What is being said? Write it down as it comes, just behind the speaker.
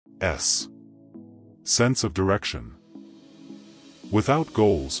S. Sense of direction. Without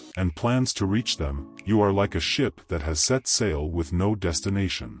goals and plans to reach them, you are like a ship that has set sail with no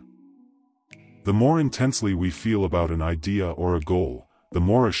destination. The more intensely we feel about an idea or a goal, the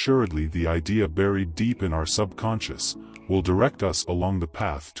more assuredly the idea buried deep in our subconscious will direct us along the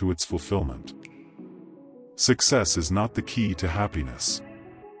path to its fulfillment. Success is not the key to happiness.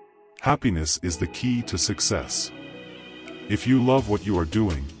 Happiness is the key to success. If you love what you are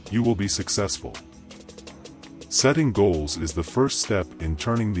doing, you will be successful. Setting goals is the first step in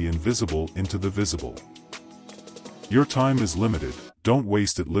turning the invisible into the visible. Your time is limited, don't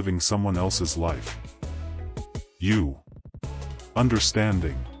waste it living someone else's life.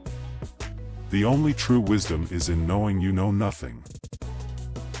 Understanding. The only true wisdom is in knowing you know nothing.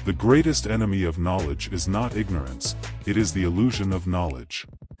 The greatest enemy of knowledge is not ignorance, it is the illusion of knowledge.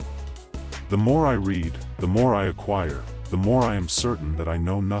 The more I read, the more I acquire, the more I am certain that I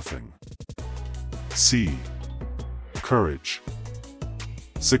know nothing. C. Courage.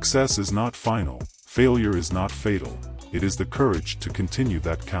 Success is not final, failure is not fatal, it is the courage to continue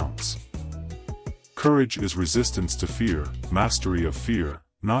that counts. Courage is resistance to fear, mastery of fear,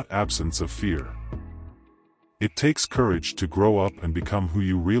 not absence of fear. It takes courage to grow up and become who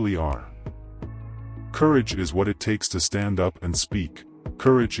you really are. Courage is what it takes to stand up and speak.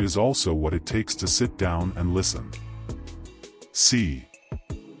 Courage is also what it takes to sit down and listen. C.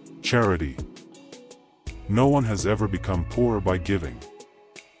 Charity. No one has ever become poor by giving.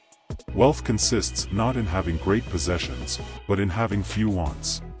 Wealth consists not in having great possessions, but in having few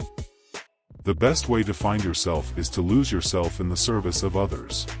wants. The best way to find yourself is to lose yourself in the service of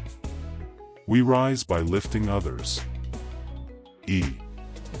others. We rise by lifting others. E.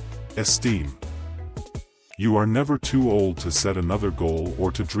 Esteem. You are never too old to set another goal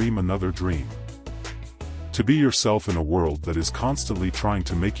or to dream another dream. To be yourself in a world that is constantly trying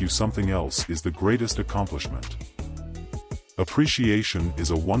to make you something else is the greatest accomplishment. Appreciation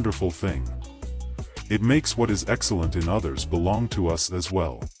is a wonderful thing. It makes what is excellent in others belong to us as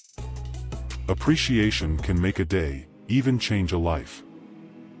well. Appreciation can make a day, even change a life.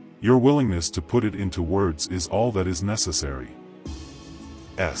 Your willingness to put it into words is all that is necessary.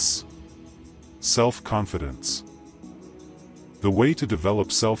 S. Self-confidence. The way to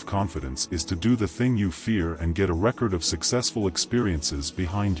develop self-confidence is to do the thing you fear and get a record of successful experiences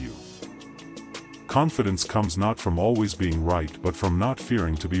behind you. Confidence comes not from always being right but from not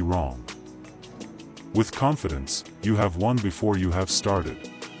fearing to be wrong. With confidence, you have won before you have started.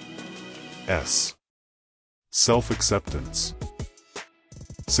 S. Self-acceptance.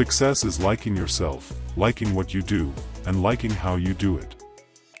 Success is liking yourself, liking what you do, and liking how you do it.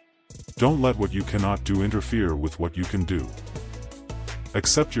 Don't let what you cannot do interfere with what you can do.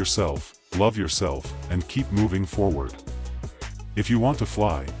 Accept yourself, love yourself, and keep moving forward. If you want to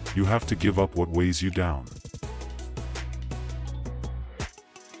fly, you have to give up what weighs you down.